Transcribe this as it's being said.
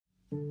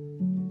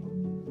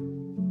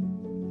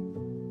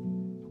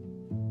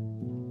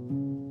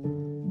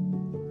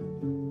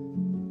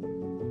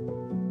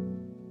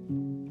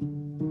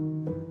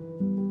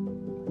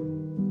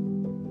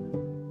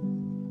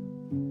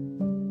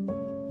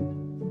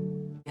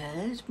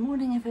Good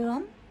morning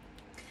everyone.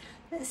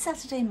 It's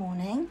Saturday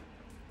morning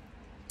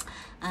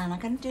and I'm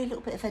going to do a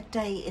little bit of a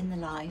day in the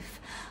life.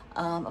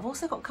 I've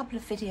also got a couple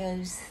of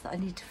videos that I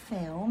need to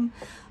film.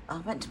 I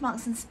went to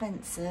Marks and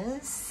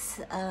Spencer's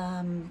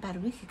about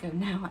a week ago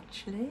now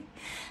actually,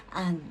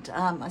 and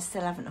I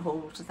still haven't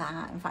hauled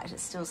that. In fact,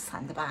 it's still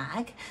sat in the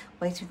bag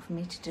waiting for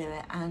me to do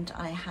it, and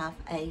I have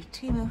a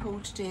Temu haul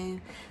to do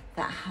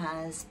that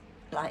has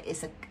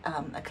is a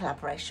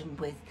collaboration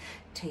with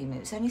Temu.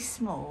 It's only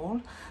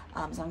small,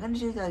 so I'm going to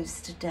do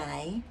those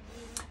today.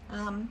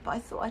 But I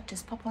thought I'd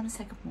just pop on and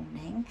say good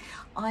morning.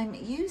 I'm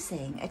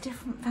using a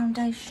different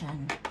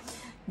foundation.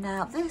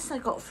 Now this I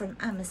got from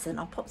Amazon.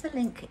 I'll pop the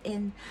link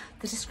in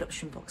the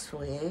description box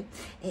for you.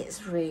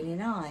 It's really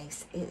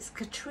nice. It's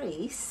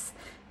Catrice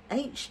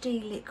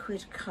HD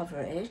liquid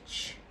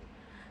coverage.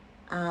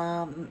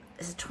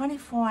 It's a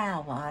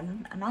 24-hour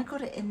one, and I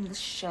got it in the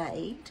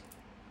shade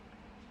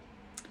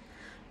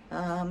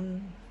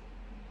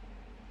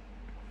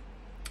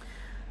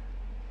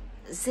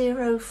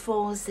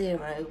 040,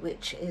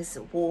 which is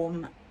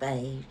warm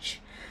beige,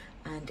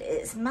 and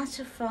it's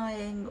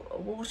mattifying,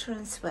 water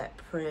and sweat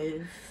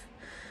proof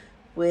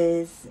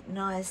with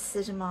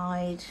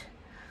niacinamide.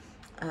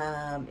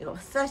 You've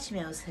got 30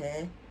 mils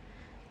here,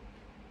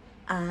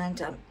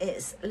 and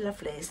it's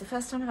lovely. It's the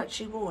first time I've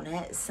actually worn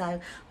it, so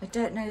I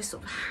don't know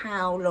sort of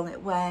how long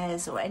it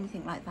wears or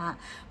anything like that,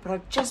 but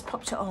I've just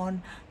popped it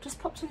on, just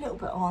popped a little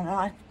bit on, and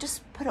I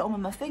just put it on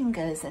with my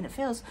fingers, and it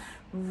feels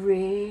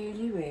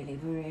really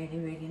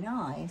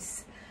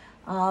nice.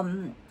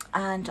 And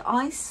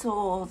I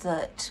saw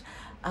that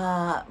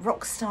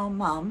Rockstar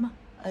Mum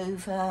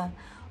over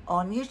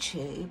on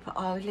YouTube,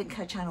 I'll link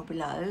her channel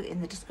below in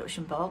the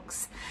description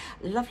box,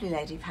 lovely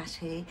lady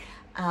Patty,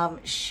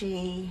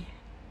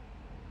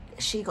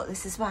 she got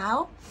this as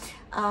well.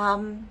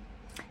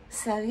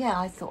 So yeah,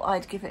 I thought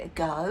I'd give it a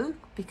go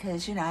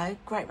because, you know,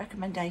 great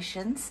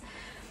recommendations.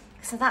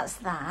 So that's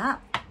that.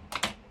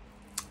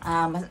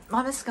 My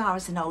mascara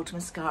is an old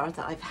mascara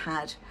that I've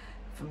had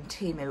from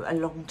Temu a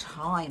long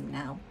time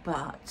now,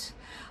 but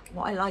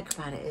what I like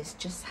about it is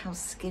just how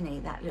skinny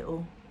that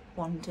little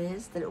wand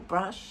is, the little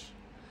brush.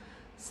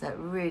 So it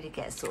really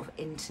gets sort of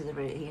into the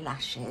root of your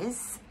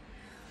lashes.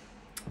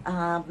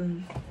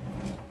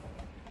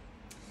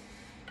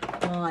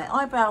 My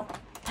eyebrow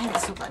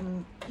pencil that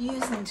I'm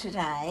using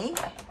today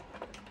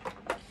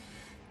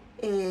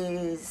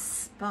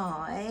is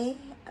by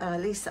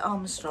Lisa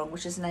Armstrong,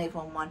 which is an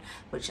Avon one,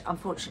 which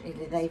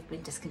unfortunately they've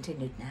been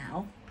discontinued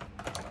now.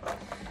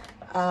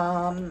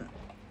 I'm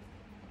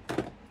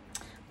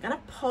going to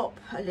pop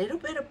a little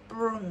bit of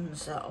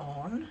bronzer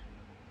on.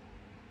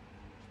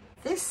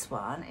 This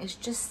one is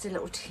just a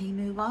little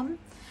Temu one.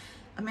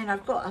 I mean,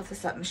 I've got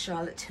others like my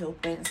Charlotte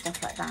Tilbury and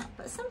stuff like that,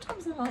 but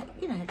sometimes I like,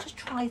 you know, just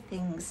try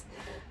things,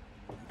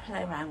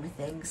 play around with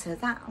things. So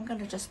that, I'm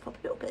going to just pop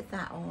a little bit of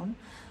that on.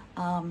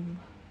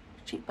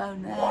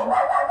 Cheekbone there.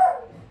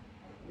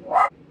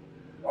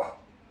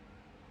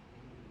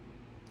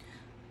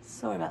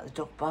 Sorry about the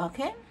dog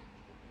barking.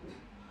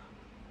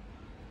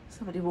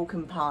 Somebody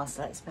walking past,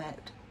 I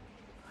expect.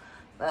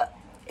 But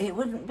it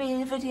wouldn't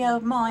be a video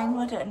of mine,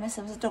 would it, unless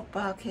there was a dog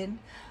barking.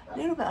 A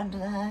little bit under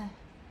there.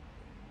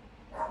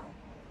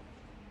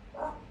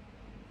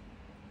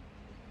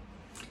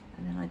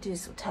 And then I do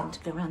sort of tend to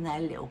go around there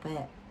a little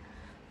bit.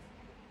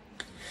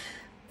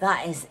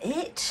 That is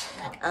it.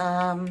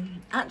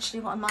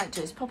 Actually, what I might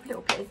do is pop a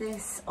little bit of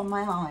this on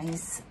my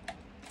eyes.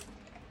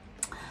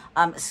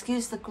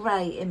 Excuse the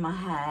grey in my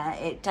hair.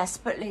 It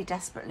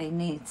desperately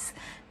needs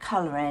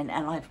colouring,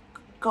 and I've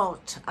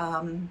got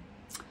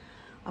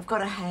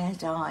a hair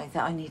dye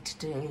that I need to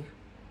do.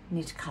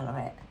 Need to colour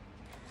it.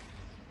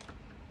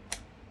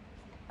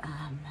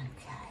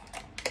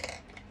 Okay.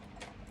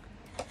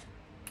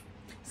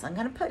 So I'm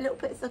going to put a little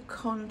bit of the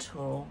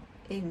contour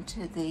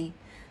into the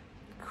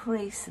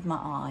crease of my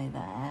eye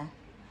there.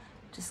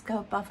 Just go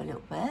above a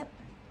little bit.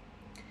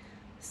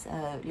 So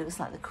it looks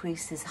like the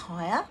crease is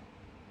higher.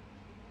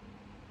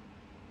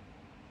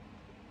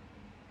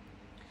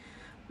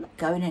 I'm not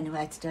going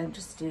anywhere today, I'm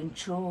just doing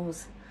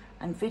chores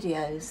and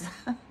videos.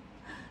 So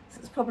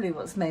it's probably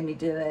what's made me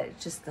do it,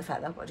 just the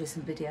fact that I've got to do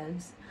some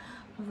videos.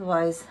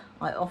 Otherwise,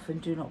 I often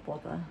do not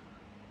bother,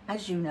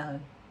 as you know.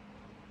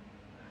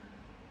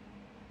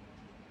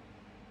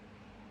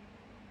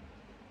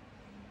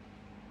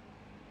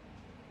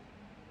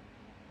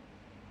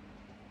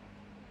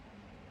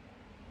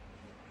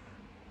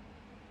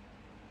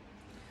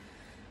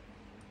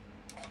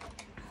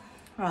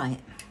 Right,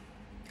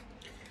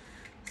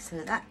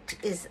 so that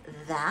is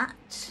that.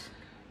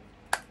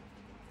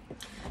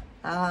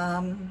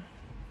 I'm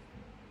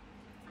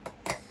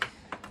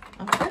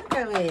going to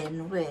go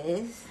in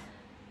with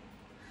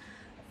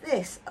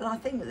this, and I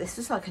think that this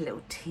was like a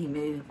little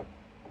Temu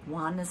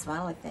one as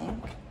well, I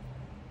think.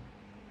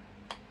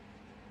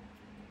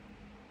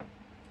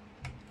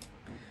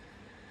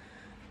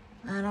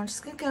 And I'm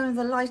just going to go with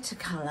the lighter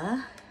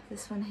colour,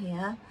 this one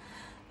here,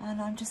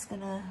 and I'm just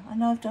going to, I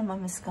know I've done my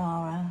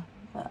mascara,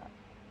 but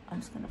I'm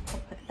just going to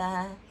pop it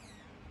there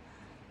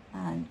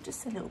and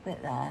just a little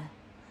bit there.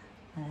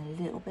 and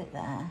a little bit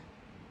there.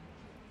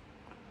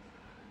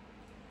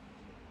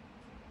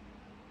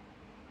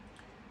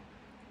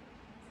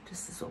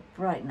 Just to sort of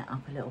brighten it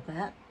up a little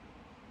bit.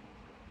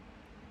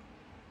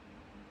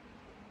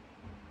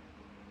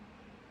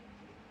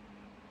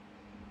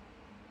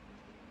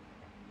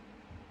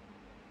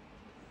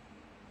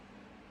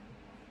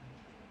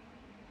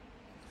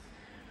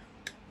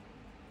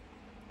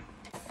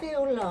 I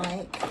feel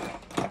like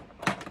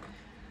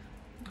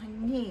I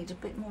need a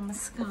bit more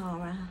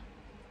mascara.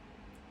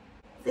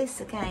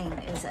 This again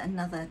is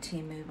another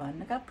Temu one.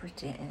 Look how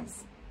pretty it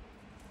is.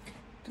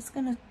 Just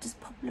gonna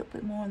pop a little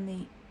bit more on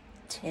the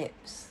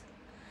tips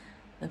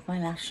of my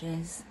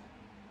lashes.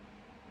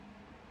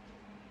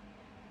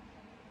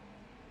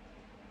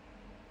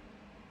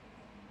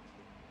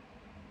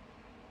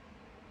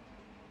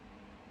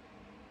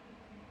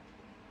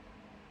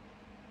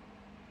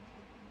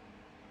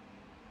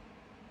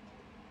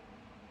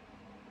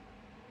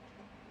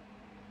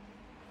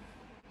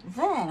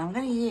 Then I'm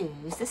going to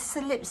use, this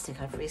is a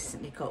lipstick I've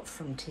recently got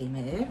from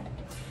Temu,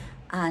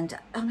 and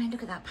I mean,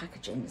 look at that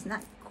packaging, isn't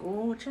that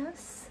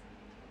gorgeous?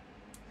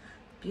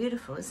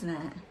 Beautiful, isn't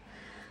it?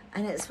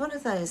 And it's one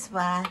of those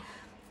where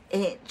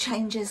it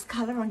changes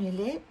colour on your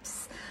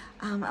lips.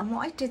 And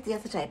what I did the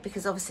other day,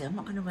 because obviously I'm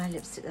not going to wear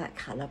lipstick that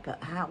colour,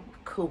 but how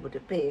cool would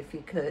it be if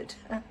you could?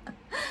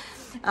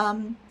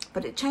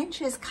 But it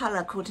changes colour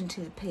according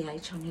to the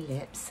pH on your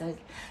lips, so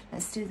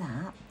let's do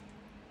that.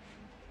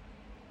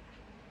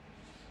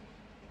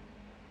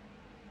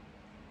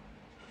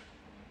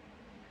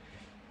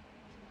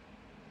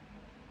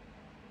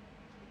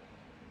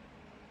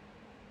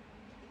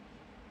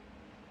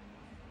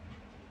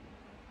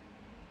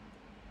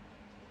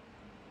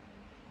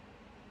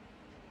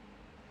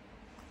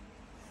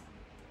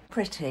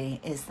 Pretty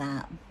is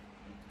that.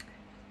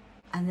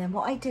 And then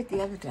what I did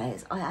the other day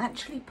is I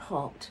actually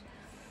popped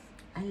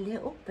a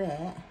little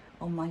bit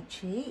on my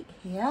cheek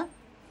here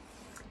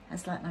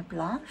as like my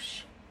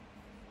blush.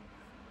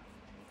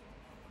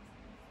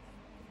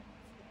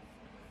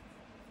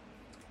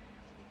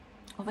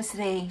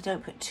 Obviously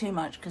don't put too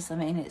much, because I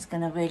mean it's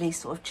going to really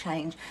sort of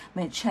change. I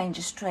mean it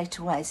changes straight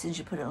away as soon as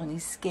you put it on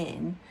your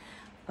skin,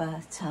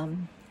 but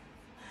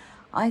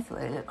I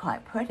thought it looked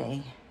quite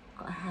pretty.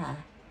 Got a hair.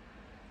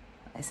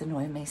 It's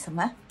annoying me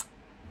somewhere.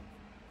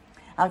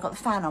 I've got the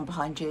fan on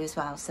behind you as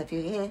well, so if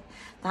you hear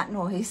that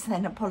noise,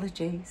 then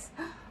apologies.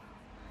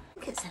 I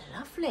think it's a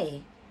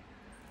lovely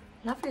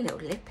little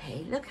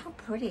lippy. Look how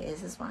pretty it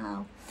is as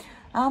well.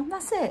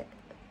 That's it.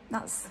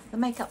 That's the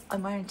makeup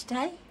I'm wearing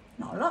today.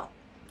 Not a lot.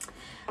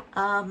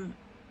 I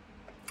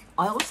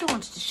also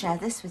wanted to share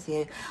this with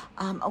you.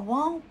 A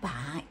while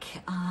back,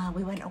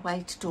 we went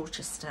away to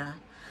Dorchester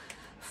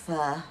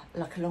for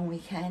like a long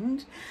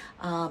weekend,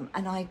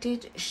 and I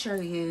did show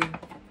you,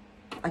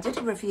 I did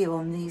a review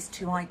on these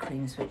two eye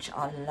creams, which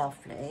are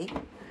lovely.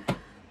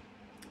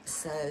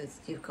 So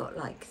you've got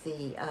like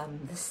the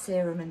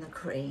serum and the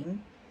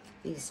cream,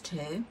 these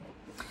two.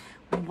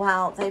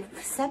 Well, they've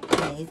sent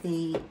me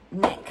the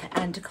neck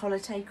and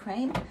décolleté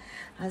cream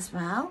as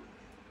well,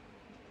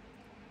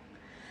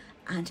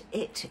 and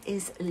it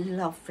is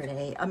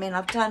lovely. I mean,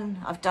 I've done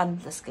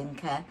the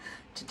skincare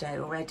today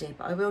already,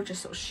 but I will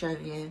just sort of show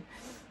you.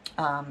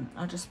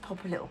 I'll just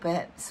pop a little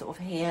bit sort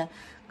of here,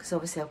 because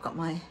obviously I've got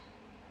my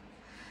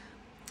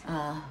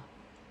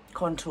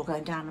contour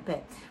going down a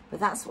bit, but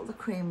that's what the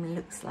cream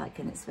looks like,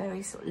 and it's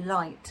very sort of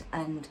light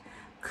and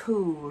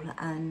cool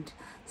and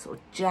sort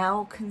of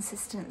gel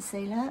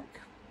consistency,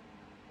 look,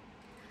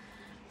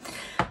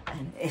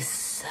 and it's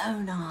so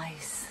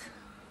nice.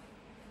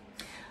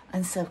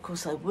 And so of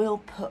course I will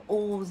put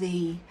all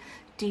the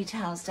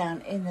details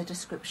down in the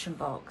description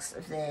box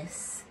of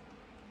this,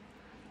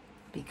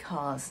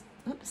 because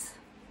oops,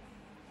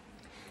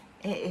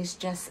 it is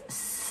just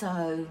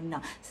so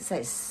nice. To say,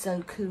 it's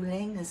so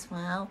cooling as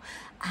well,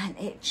 and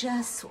it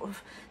just sort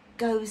of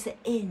goes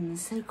in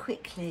so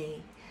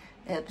quickly.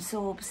 It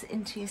absorbs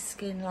into your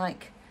skin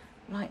like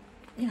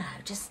you know,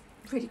 just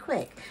really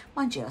quick.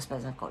 Mind you, I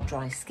suppose I've got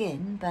dry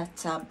skin,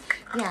 but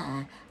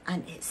yeah,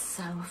 and it's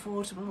so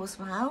affordable as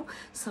well.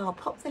 So I'll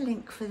pop the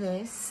link for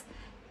this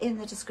in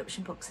the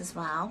description box as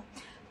well.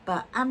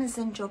 But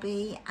Amazon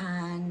jobby,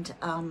 and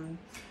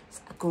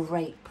it's a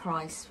great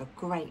price for a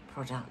great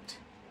product.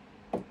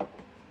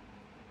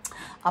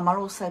 I'll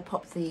also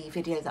pop the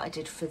video that I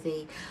did for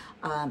the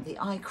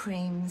eye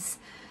creams,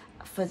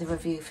 for the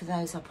review for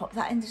those. I'll pop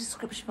that in the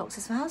description box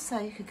as well, so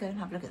you could go and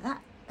have a look at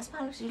that as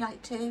well if you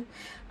like to.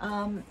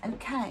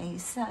 Okay,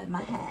 so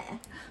my hair,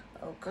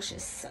 oh gosh,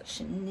 it's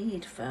such a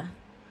need for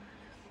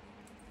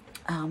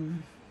a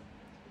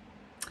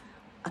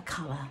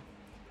colour.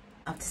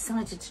 I've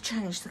decided to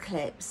change the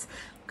clips,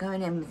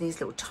 going in with these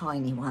little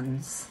tiny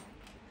ones,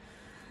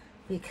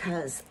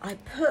 because I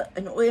put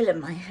an oil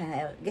in my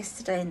hair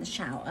yesterday in the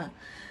shower.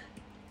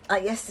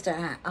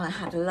 Yesterday I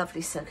had a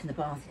lovely soak in the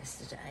bath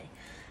yesterday,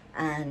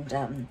 and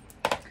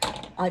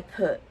I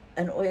put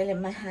an oil in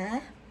my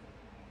hair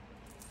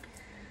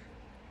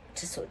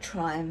to sort of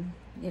try and,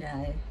 you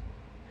know,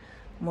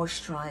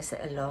 moisturise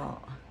it a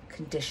lot,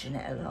 condition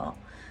it a lot,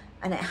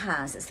 and it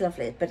has, it's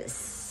lovely, but it's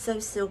so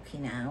silky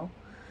now.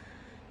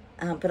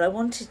 But I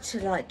wanted to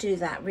like do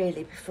that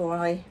really before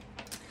I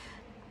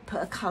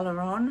put a colour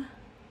on,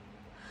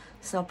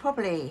 so I'll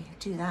probably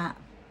do that.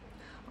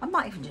 I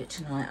might even do it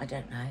tonight, I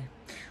don't know,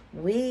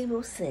 we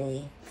will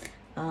see.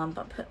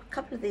 But put a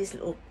couple of these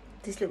little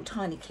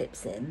tiny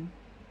clips in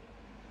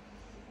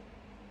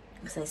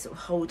because they sort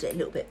of hold it a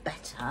little bit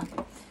better.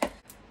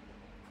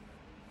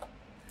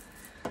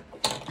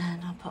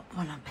 And I'll pop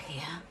one up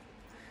here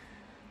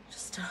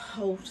just to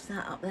hold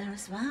that up there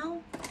as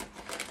well.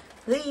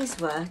 These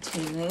were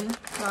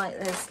Temu, right,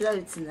 there's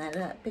loads in there,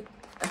 look, big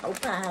whole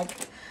bag.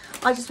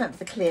 I just went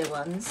for the clear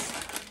ones.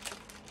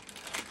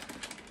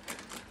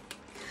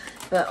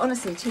 But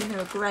honestly, Temu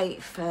are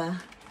great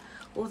for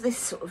all this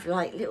sort of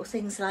like little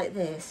things like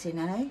this, you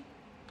know.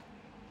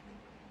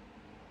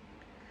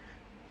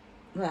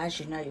 Well, as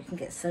you know, you can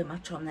get so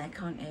much on there,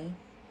 can't you?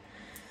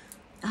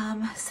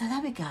 So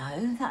there we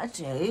go, that'll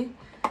do.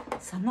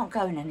 So I'm not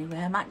going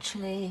anywhere, I'm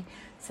actually,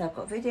 so I've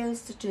got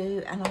videos to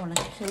do and I want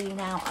to clean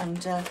out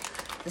under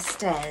the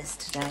stairs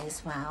today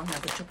as well.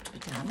 Another job to be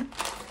done.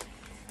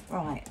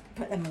 Right,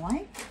 put them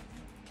away.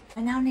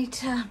 I now need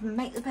to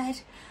make the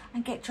bed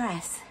and get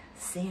dressed.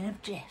 See you in a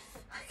jiff.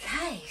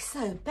 Okay,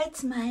 so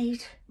bed's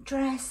made,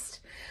 dressed,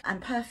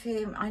 and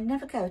perfume. I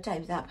never go a day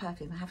without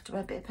perfume. I have to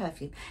wear a bit of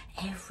perfume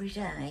every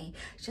day.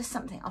 It's just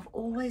something I've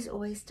always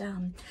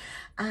done.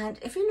 And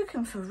if you're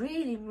looking for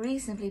really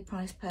reasonably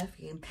priced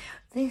perfume,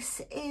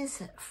 this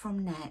is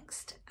from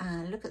Next.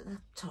 And look at the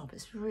top,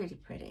 it's really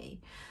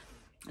pretty.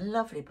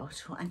 Lovely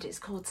bottle, and it's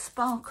called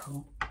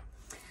Sparkle.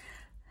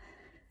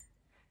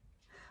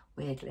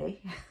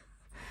 Weirdly.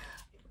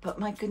 But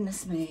my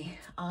goodness me,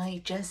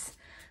 I just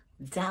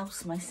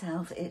douse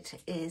myself.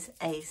 It is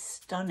a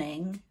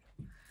stunning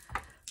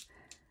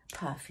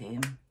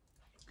perfume.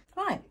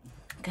 Right,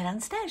 go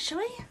downstairs, shall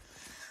we?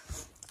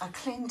 I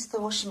cleaned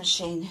the washing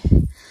machine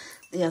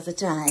the other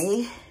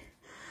day,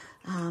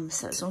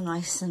 so it's all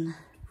nice and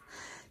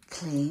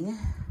clean. You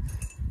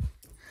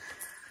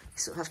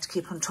sort of have to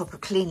keep on top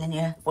of cleaning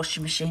your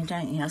washing machine,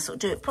 don't you? I sort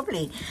of do it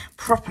probably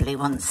properly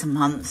once a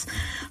month.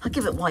 I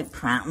give it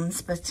wipe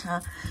rounds, but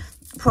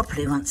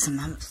properly once a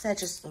month. They're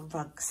just the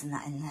rugs and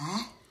that in there.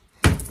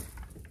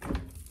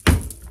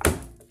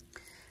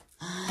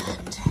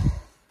 And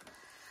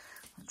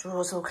the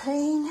drawers all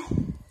clean.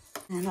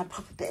 And I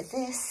pop a bit of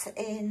this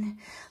in,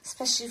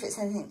 especially if it's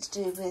anything to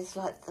do with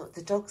like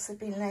the dogs have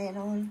been laying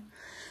on.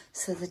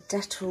 So the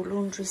DITL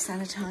laundry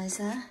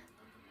sanitizer.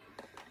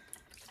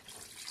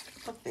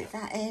 Pop a bit of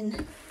that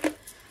in.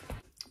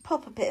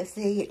 Pop a bit of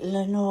the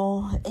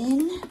Lenore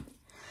in.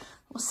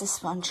 What's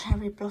this one?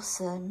 Cherry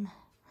Blossom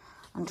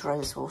and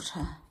Rose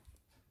Water.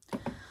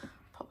 Pop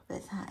a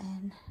bit of that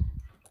in.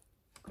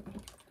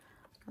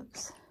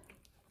 Oops.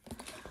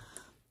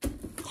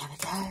 There we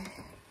go.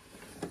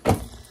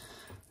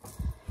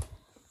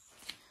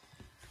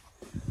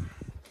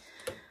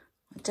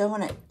 I don't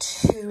want it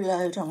too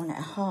low, don't want it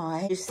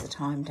high. Reduce the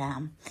time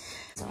down.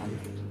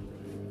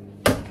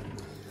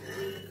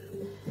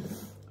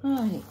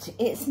 Right,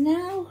 it's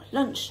now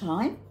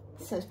lunchtime,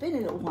 so it's been a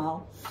little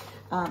while.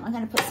 I'm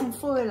going to put some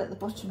foil at the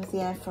bottom of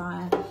the air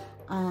fryer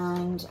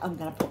and I'm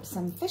going to put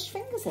some fish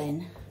fingers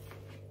in.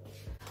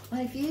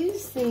 I've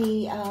used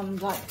the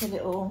like the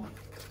little,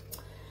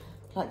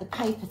 like the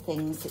paper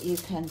things that you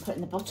can put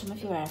in the bottom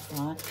of your air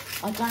fryer.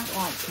 I don't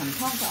like them,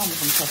 can't get on with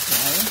them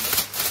properly.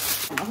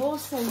 I've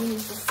also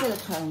used the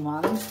silicone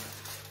ones.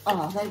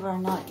 Oh, they were a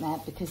nightmare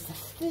because the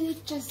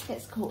food just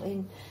gets caught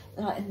in,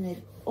 like in the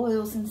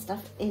oils and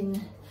stuff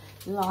in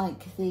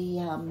like the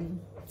in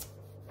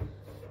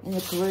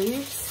the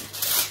grooves.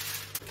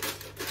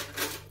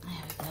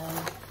 There we go.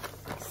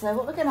 So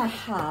what we're going to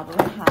have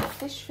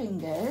fish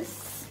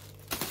fingers.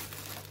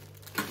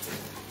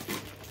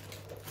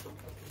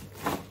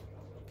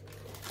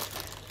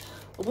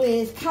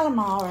 With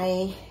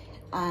calamari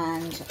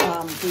and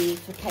the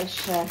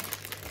focaccia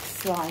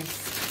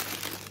sliced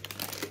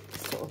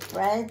sort of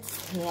breads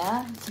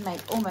here to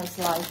make almost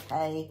like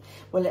a,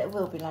 well, it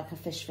will be like a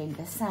fish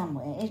finger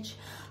sandwich.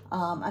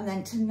 And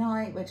then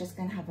tonight we're just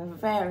going to have a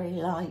very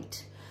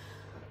light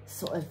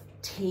sort of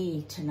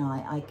tea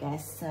tonight, I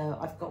guess. So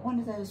I've got one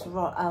of those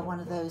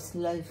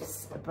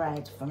loaves of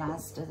bread from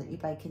Asda that you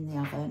bake in the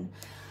oven.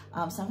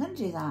 So I'm going to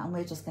do that, and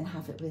we're just going to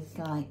have it with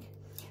like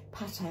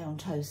pate on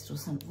toast or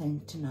something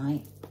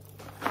tonight.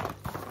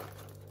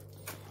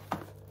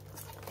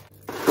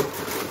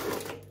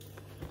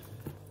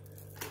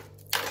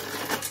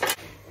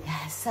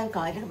 So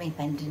guys, look at me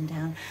bending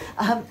down.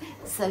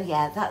 So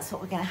yeah, that's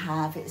what we're going to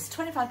have. It's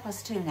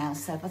 2:25 now,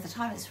 so by the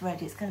time it's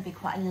ready, it's going to be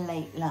quite a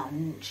late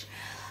lunch.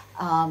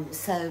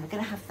 So we're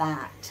going to have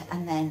that,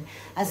 and then,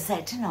 as I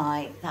said,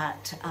 tonight,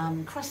 that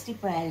crusty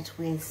bread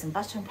with some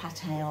butter and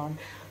pate on,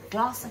 a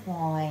glass of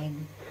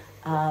wine,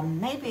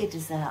 maybe a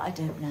dessert, I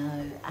don't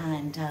know,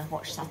 and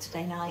watch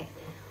Saturday night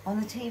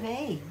on the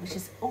TV, which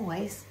is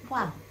always,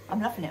 wow,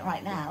 I'm loving it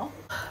right now.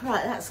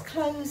 Right, that's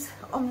clothes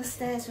on the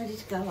stairs ready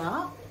to go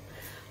up.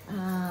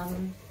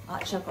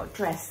 Actually, I've got a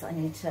dress that I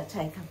need to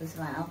take up as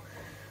well.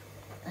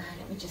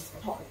 Let me just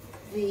pop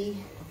the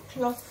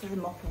cloth for the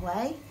mop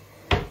away.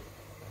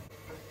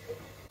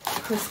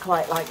 Chris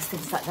quite likes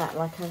things like that,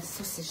 like a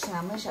sausage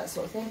sandwich, that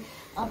sort of thing.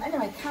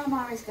 Anyway,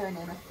 calamari is going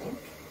in, I think.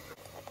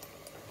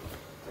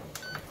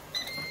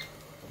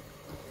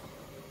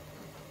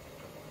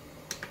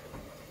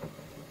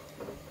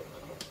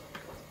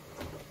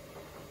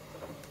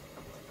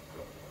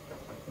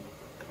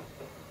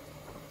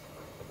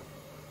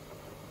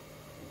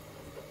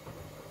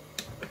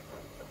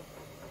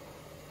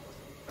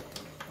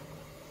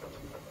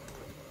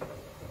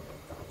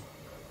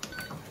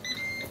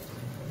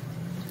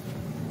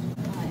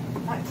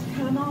 Back to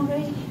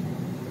calamari.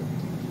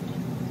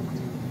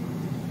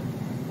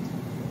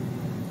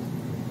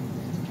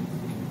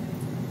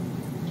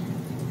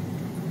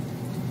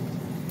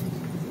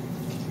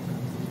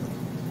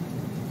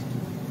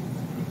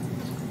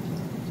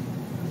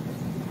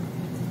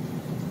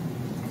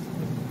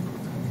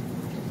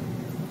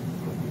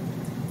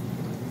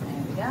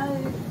 There we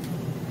go.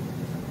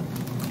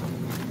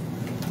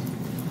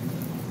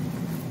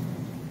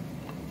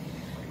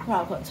 Right,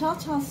 I've got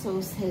tartar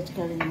sauce here to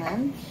go in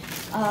them.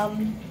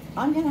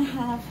 I'm going to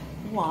have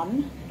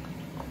one,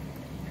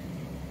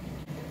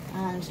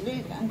 and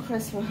Luke and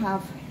Chris will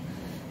have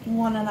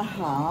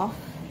 1.5.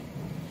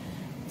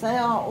 They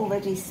are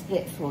already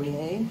split for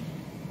you.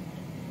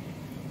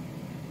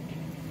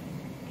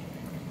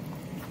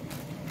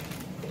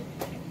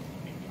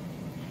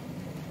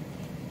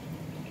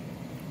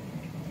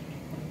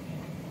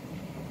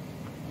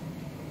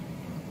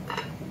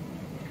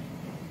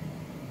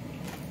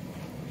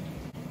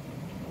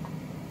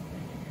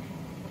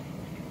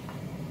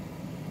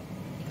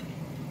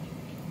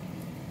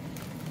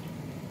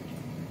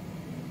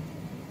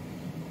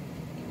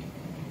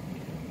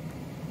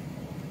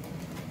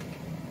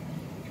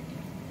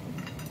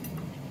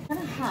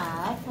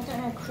 I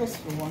don't know if Chris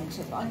will want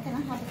it, but I'm going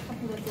to have a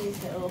couple of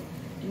these little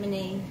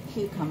mini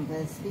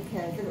cucumbers,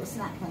 because the little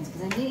snack ones,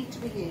 because they need to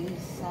be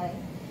used. So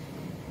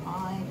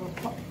I will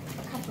pop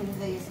a couple of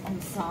these on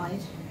the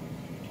side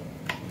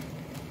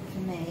for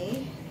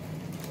me,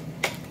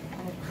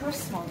 and if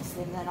Chris wants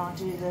them, then I'll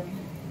do them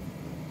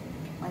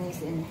when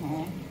he's in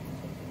here.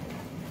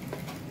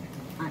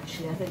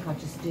 Actually, I think I'll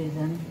just do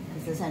them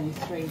because there's only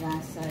 3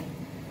 there, so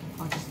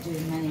I'll just do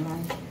them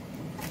anyway.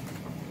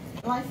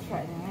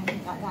 Life-threatening or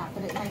anything like that,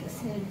 but it makes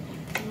him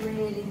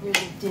really,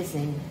 really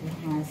dizzy if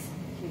he has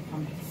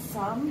cucumbers.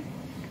 Some,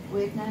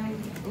 with no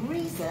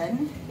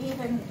reason,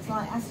 even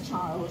like as a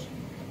child,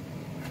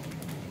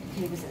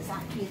 he was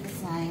exactly the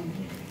same.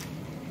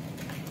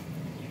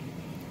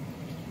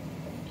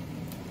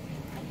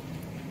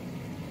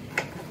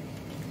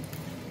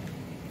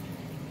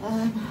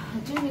 I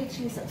do need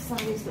to use up some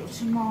of these little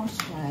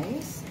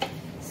tomatoes,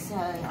 so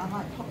I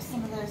might pop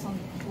some of those on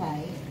the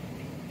plate.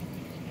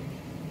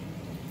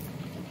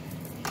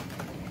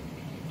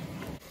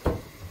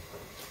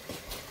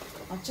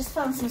 I've just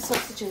found some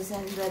sausages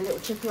in the little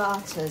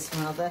chipolatas,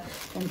 rather,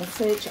 in the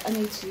fridge. I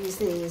need to use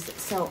these,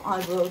 so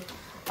I will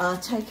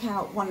take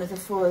out one of the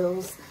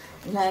foils,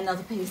 lay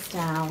another piece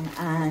down,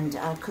 and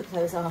cook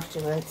those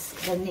afterwards.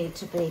 They need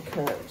to be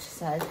cooked.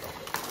 So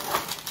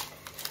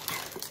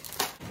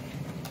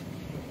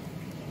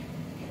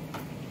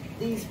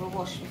these were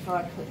washed before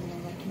I put them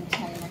in the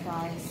container,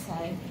 guys,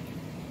 so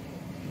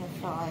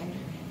they're fine.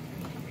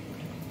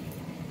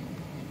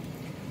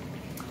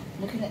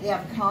 Looking at the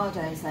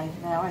avocados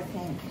over there, I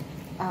think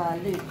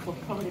Luke will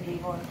probably be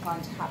more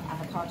inclined to have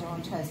avocado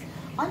on toast.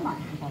 I might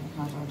have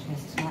avocado on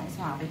toast tonight as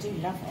well. We do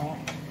love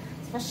it,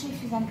 especially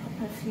if you then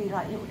put a few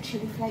like little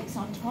chili flakes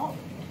on top.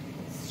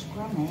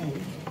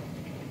 Scrummy.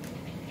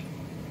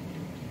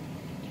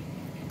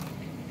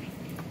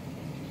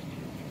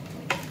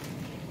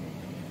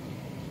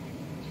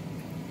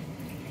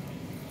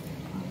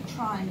 I'll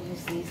try and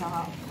use these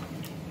up.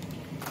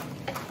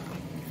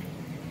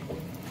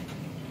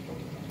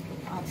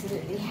 I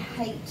absolutely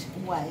hate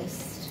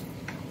waste,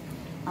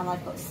 and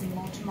I've got some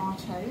more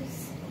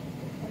tomatoes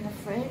in the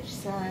fridge,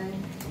 so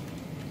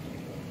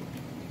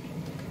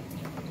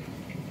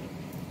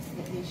let's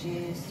get these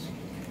used.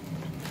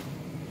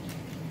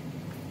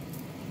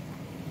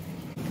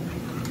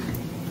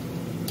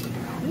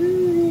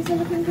 Ooh, these are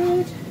looking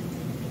good.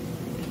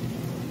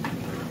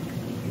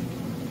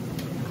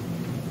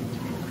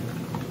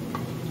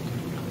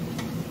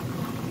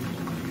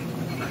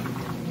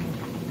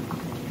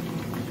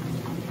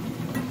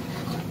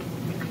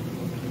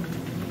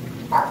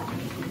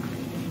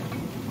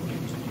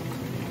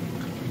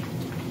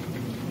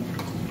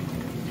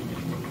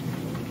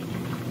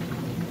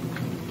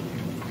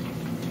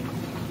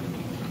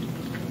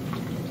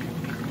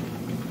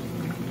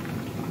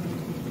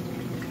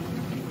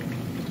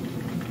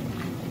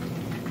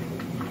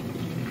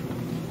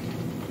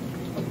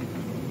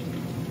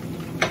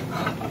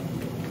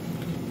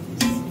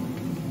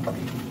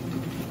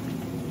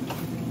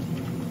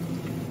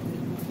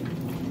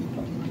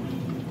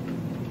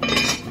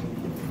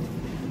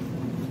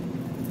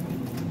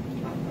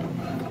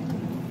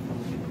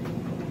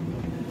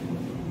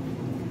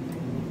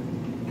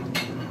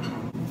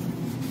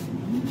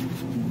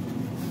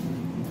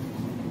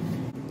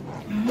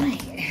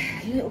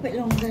 a little bit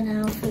longer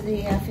now for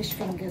the fish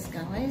fingers,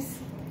 guys.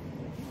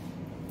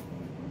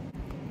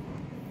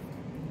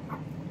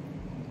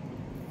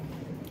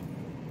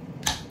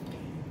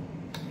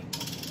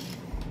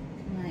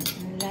 Right,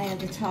 I'm going to layer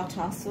the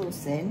tartar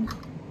sauce in.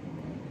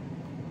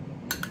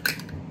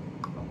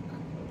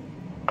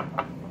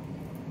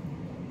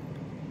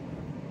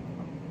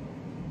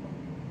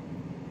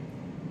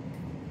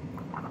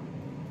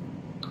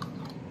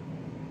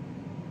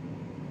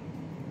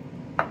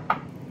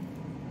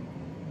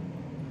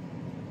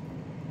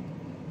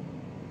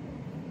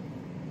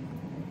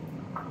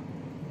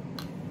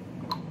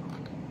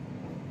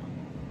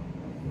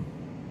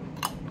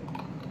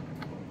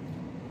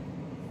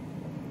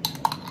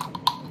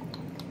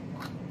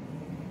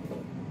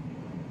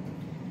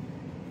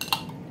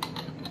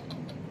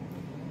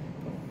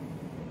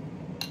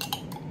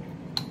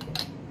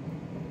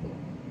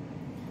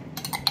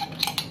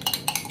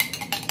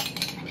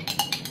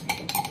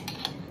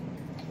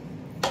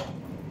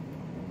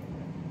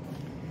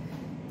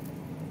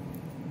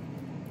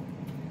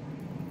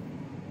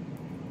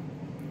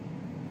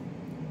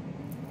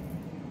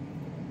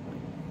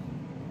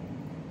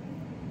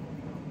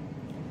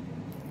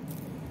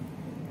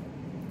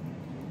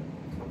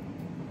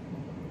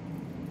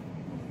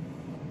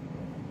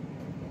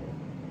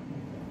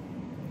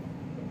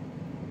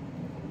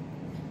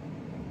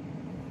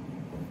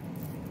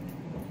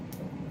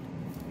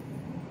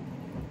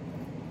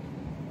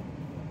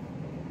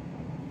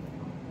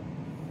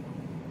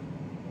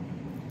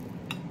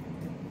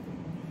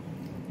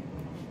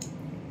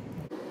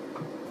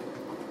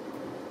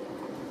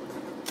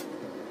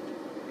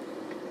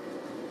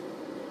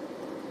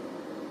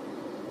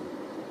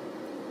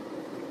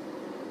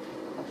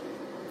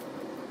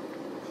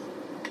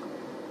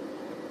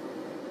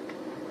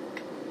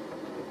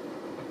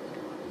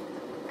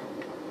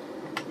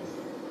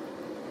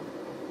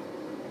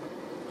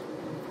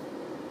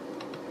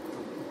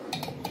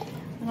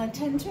 I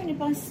tend to only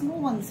buy small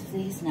ones of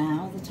these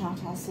now, the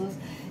tartar sauce,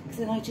 because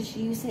then I just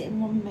use it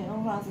in one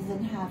meal rather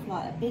than have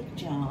like a big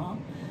jar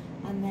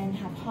and then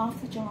have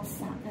half the jar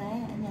sat there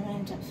and then I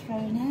end up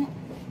throwing it.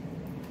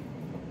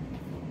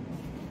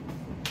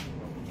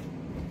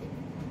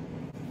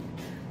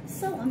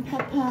 Salt and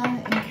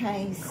pepper in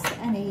case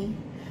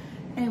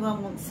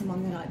anyone wants some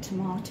on there, like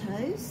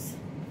tomatoes.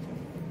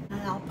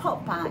 And I'll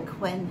pop back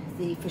when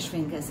the fish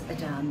fingers are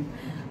done,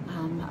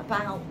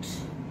 about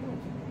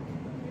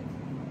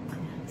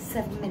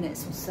 7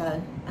 minutes or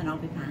so, and I'll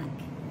be back.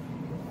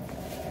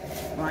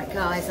 Right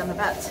guys, I'm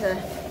about to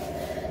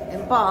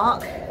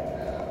embark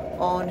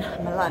on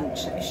my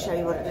lunch. Let me show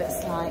you what it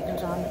looks like.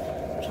 Hold on,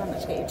 I'm trying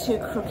not to get you too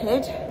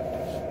crooked.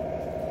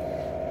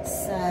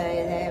 So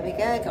there we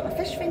go, got my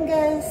fish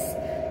fingers,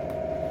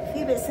 a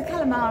few bits of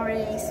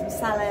calamari, some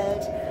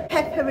salad,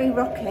 peppery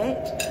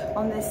rocket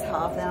on this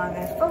half, then I'm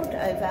going to fold it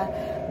over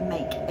and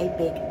make a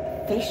big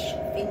fish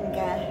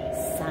finger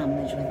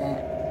sandwich with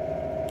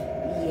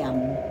it.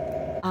 Yum.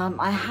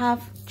 I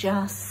have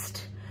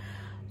just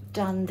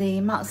done the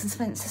Marks and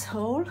Spencer's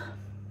haul,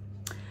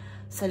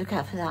 so look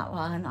out for that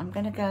one. I'm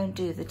going to go and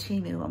do the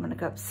Temu. I'm going to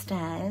go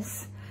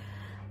upstairs.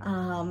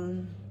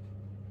 In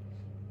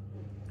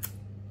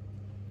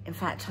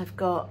fact, I've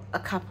got a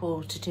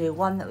couple to do.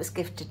 One that was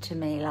gifted to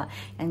me, like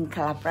in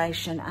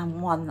collaboration,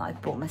 and one that I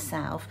bought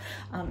myself.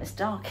 It's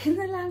dark in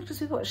the lounge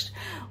because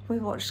we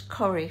watched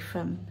Corrie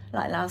from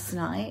like last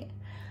night,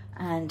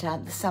 and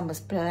the sun was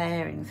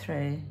blaring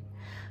through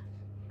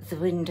the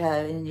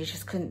window and you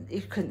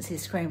couldn't see the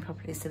screen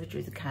properly, so we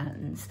drew the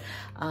curtains.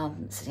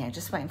 So yeah,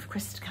 just waiting for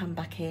Chris to come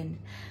back in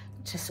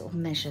to sort of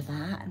measure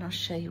that, and I'll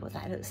show you what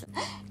that looks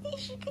like.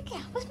 Here's your good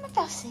girl. Where's my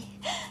Dossie?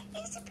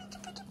 Here's a bitty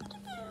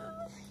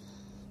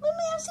Where's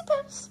my Elsie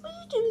Pups? What are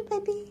you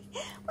doing, baby?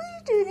 What are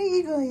you doing? There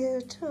you go,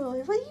 your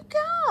toy. What you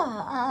got?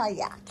 Ah,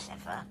 yeah,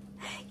 clever.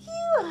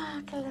 You are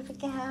a clever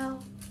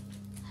girl.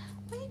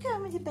 Where you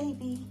going with your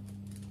baby?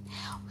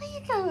 Where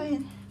you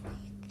going?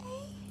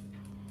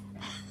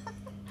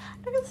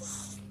 Look at the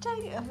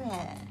state of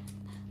it.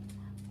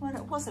 Well,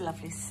 it was a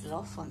lovely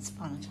sloth once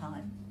upon a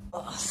time.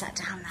 Oh, I sat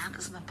down now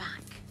because of my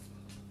back.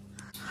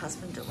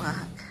 Husband at work.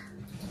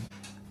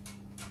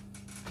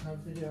 No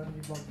video on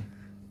your bum.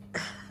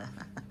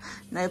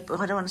 No, but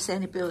I don't want to see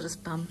any builder's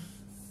bum.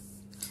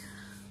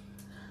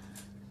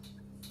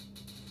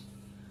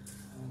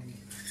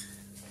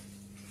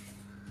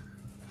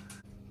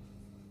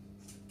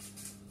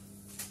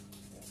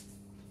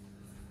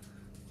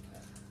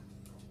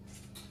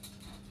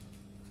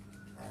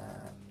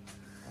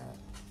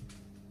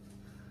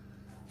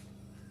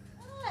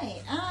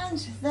 And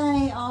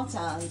they are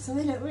done, so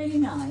they look really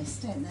nice,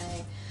 don't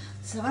they?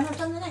 So when I've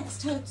done the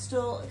next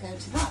toadstool, I go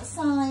to that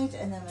side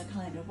and then we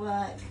kind of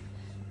work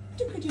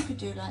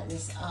do like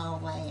this our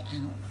way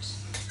out.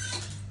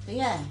 But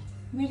yeah,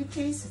 I'm really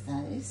pleased with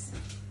those.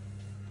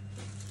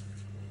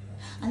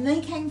 And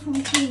they came from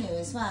Temu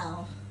as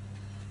well,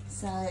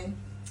 so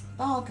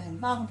bargain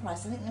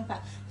price. I think they're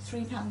about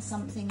 £3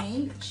 something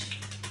each,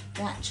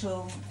 the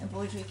actual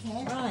embroidery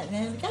kit. Right,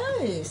 there we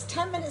go.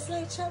 10 minutes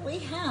later we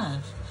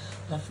have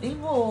lovely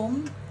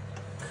warm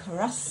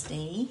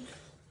crusty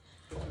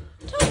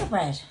tiger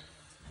bread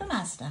from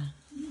Asda.